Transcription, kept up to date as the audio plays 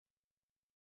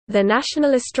The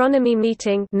National Astronomy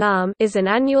Meeting is an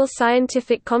annual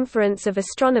scientific conference of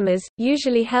astronomers,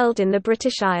 usually held in the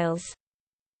British Isles.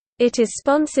 It is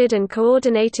sponsored and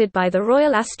coordinated by the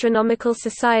Royal Astronomical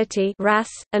Society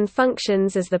and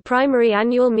functions as the primary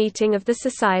annual meeting of the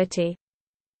Society.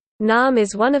 NAM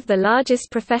is one of the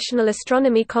largest professional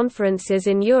astronomy conferences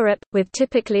in Europe, with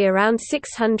typically around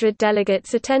 600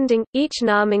 delegates attending. Each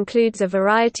NAM includes a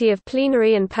variety of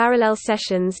plenary and parallel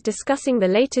sessions discussing the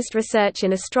latest research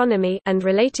in astronomy and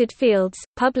related fields,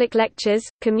 public lectures,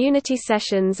 community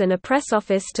sessions, and a press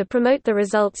office to promote the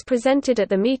results presented at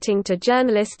the meeting to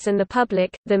journalists and the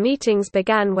public. The meetings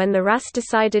began when the RAS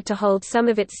decided to hold some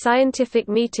of its scientific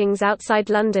meetings outside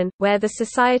London, where the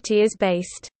Society is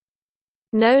based.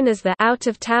 Known as the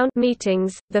out-of-town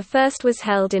meetings, the first was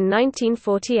held in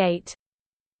 1948.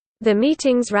 The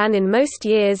meetings ran in most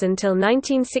years until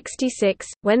 1966,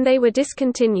 when they were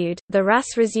discontinued. The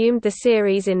RAS resumed the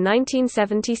series in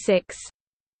 1976.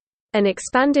 An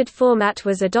expanded format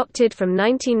was adopted from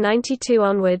 1992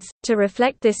 onwards. To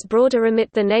reflect this broader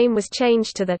remit, the name was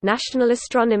changed to the National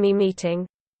Astronomy Meeting.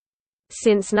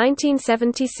 Since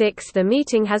 1976 the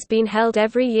meeting has been held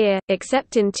every year,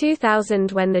 except in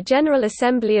 2000 when the General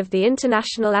Assembly of the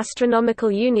International Astronomical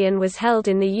Union was held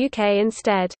in the UK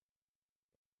instead.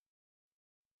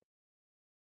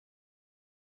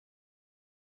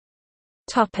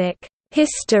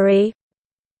 History.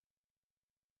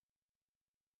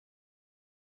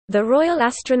 The Royal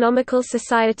Astronomical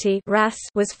Society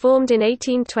was formed in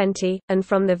 1820, and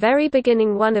from the very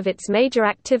beginning one of its major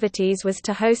activities was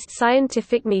to host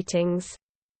scientific meetings.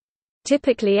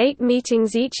 Typically 8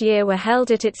 meetings each year were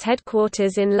held at its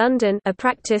headquarters in London, a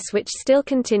practice which still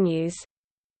continues.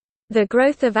 The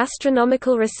growth of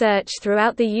astronomical research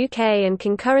throughout the UK and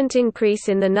concurrent increase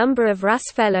in the number of RAS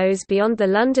Fellows beyond the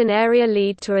London area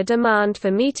lead to a demand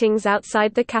for meetings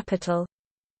outside the capital.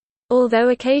 Although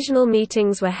occasional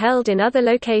meetings were held in other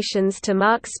locations to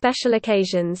mark special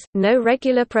occasions, no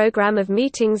regular programme of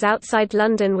meetings outside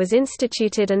London was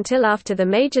instituted until after the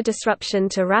major disruption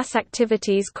to RAS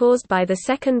activities caused by the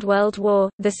Second World War.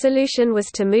 The solution was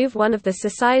to move one of the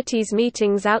Society's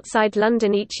meetings outside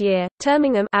London each year,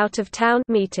 terming them out-of-town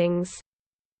meetings.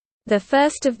 The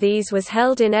first of these was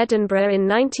held in Edinburgh in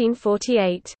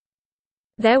 1948.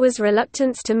 There was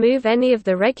reluctance to move any of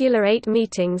the regular 8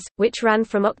 meetings, which ran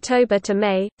from October to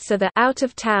May, so the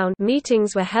out-of-town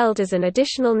meetings were held as an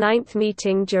additional 9th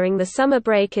meeting during the summer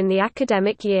break in the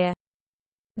academic year.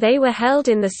 They were held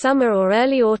in the summer or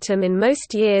early autumn in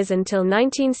most years until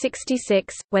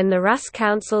 1966, when the RAS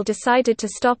Council decided to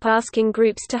stop asking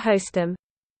groups to host them.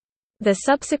 The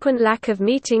subsequent lack of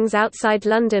meetings outside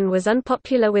London was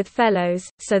unpopular with fellows,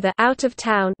 so the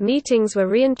out-of-town meetings were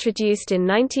reintroduced in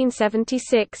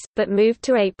 1976, but moved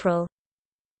to April.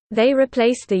 They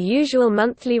replaced the usual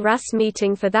monthly RAS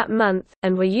meeting for that month,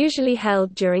 and were usually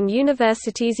held during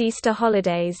universities' Easter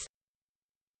holidays.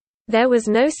 There was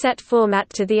no set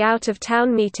format to the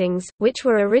out-of-town meetings, which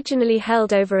were originally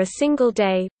held over a single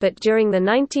day, but during the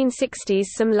 1960s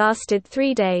some lasted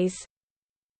 3 days.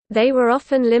 They were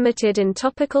often limited in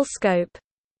topical scope.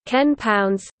 Ken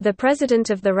Pounds, the president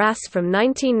of the RAS from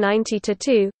 1990 to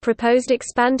 2, proposed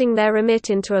expanding their remit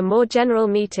into a more general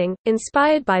meeting,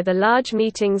 inspired by the large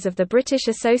meetings of the British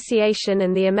Association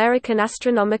and the American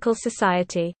Astronomical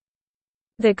Society.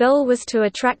 The goal was to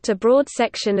attract a broad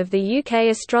section of the UK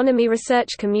astronomy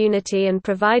research community and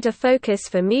provide a focus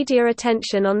for media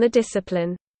attention on the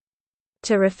discipline.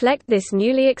 To reflect this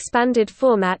newly expanded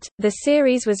format, the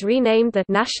series was renamed the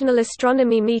National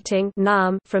Astronomy Meeting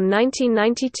from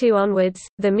 1992 onwards.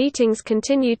 The meetings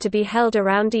continued to be held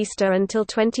around Easter until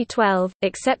 2012,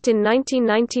 except in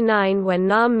 1999 when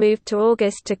NAM moved to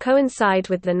August to coincide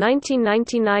with the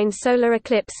 1999 solar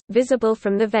eclipse, visible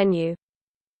from the venue.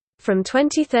 From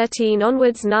 2013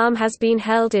 onwards NAM has been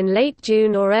held in late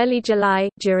June or early July,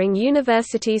 during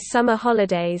universities' summer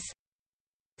holidays.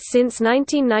 Since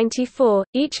 1994,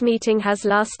 each meeting has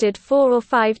lasted 4 or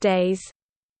 5 days.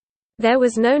 There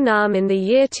was no NAM in the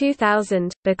year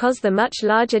 2000, because the much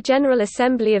larger General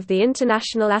Assembly of the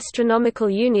International Astronomical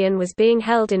Union was being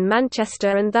held in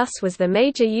Manchester and thus was the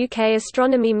major UK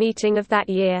astronomy meeting of that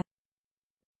year.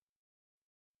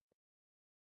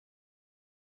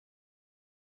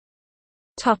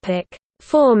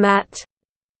 Format.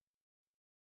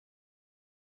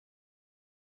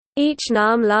 Each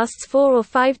NAM lasts 4 or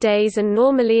 5 days and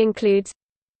normally includes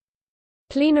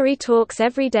plenary talks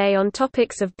every day on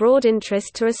topics of broad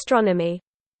interest to astronomy.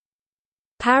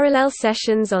 Parallel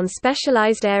sessions on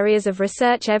specialized areas of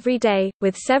research every day,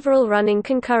 with several running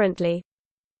concurrently.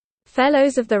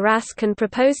 Fellows of the RAS can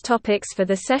propose topics for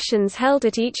the sessions held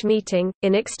at each meeting,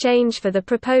 in exchange for the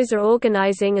proposer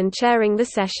organising and chairing the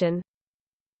session.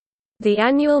 The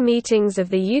annual meetings of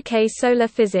the UK Solar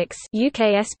Physics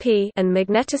 (UKSP) and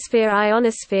Magnetosphere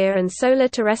Ionosphere and Solar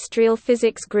Terrestrial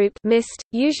Physics Group (MIST),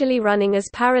 usually running as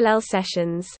parallel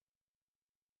sessions.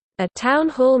 A town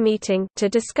hall meeting to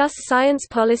discuss science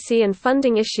policy and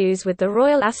funding issues with the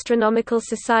Royal Astronomical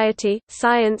Society,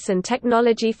 Science and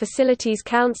Technology Facilities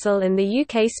Council and the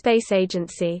UK Space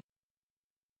Agency.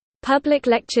 Public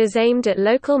lectures aimed at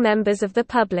local members of the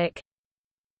public.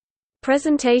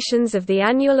 Presentations of the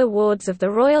annual awards of the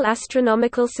Royal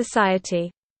Astronomical Society.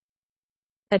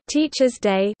 A Teachers'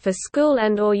 Day for school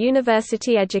and/or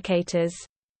university educators.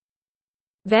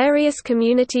 Various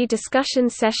community discussion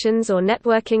sessions or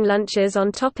networking lunches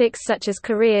on topics such as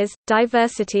careers,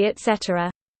 diversity, etc.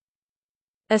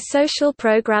 A social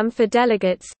program for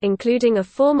delegates, including a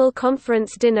formal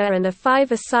conference dinner and a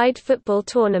five-a-side football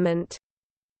tournament.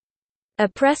 A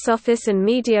press office and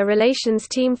media relations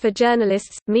team for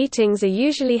journalists. Meetings are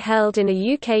usually held in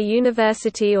a UK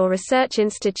university or research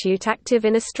institute active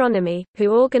in astronomy, who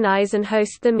organise and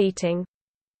host the meeting.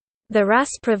 The RAS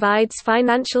provides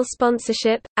financial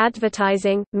sponsorship,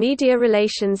 advertising, media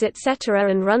relations etc.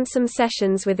 and run some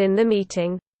sessions within the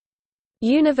meeting.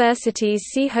 Universities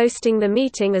see hosting the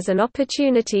meeting as an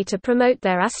opportunity to promote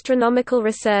their astronomical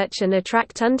research and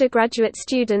attract undergraduate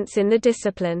students in the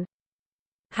discipline.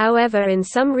 However, in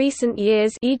some recent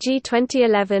years, e.g.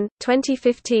 2011,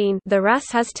 2015, the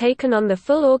RAS has taken on the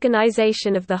full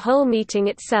organization of the whole meeting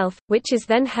itself, which is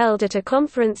then held at a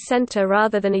conference center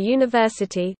rather than a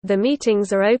university. The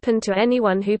meetings are open to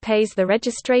anyone who pays the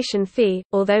registration fee,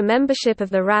 although membership of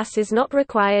the RAS is not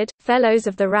required. Fellows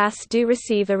of the RAS do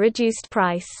receive a reduced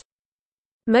price.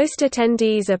 Most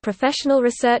attendees are professional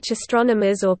research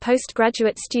astronomers or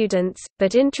postgraduate students,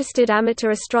 but interested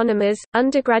amateur astronomers,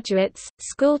 undergraduates,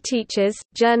 school teachers,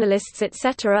 journalists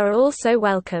etc. are also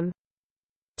welcome.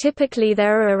 Typically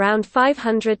there are around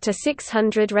 500 to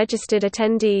 600 registered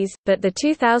attendees, but the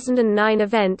 2009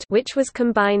 event, which was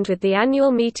combined with the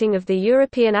annual meeting of the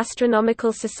European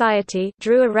Astronomical Society,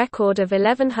 drew a record of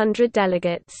 1,100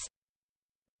 delegates.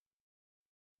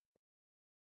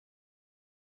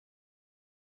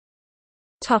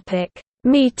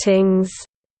 Meetings.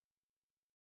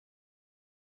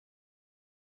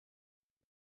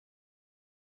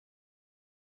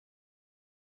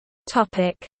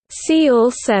 See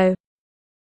also: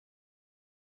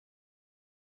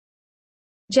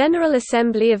 General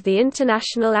Assembly of the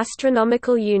International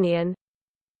Astronomical Union.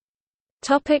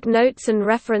 Notes and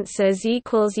references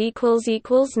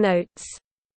 == Notes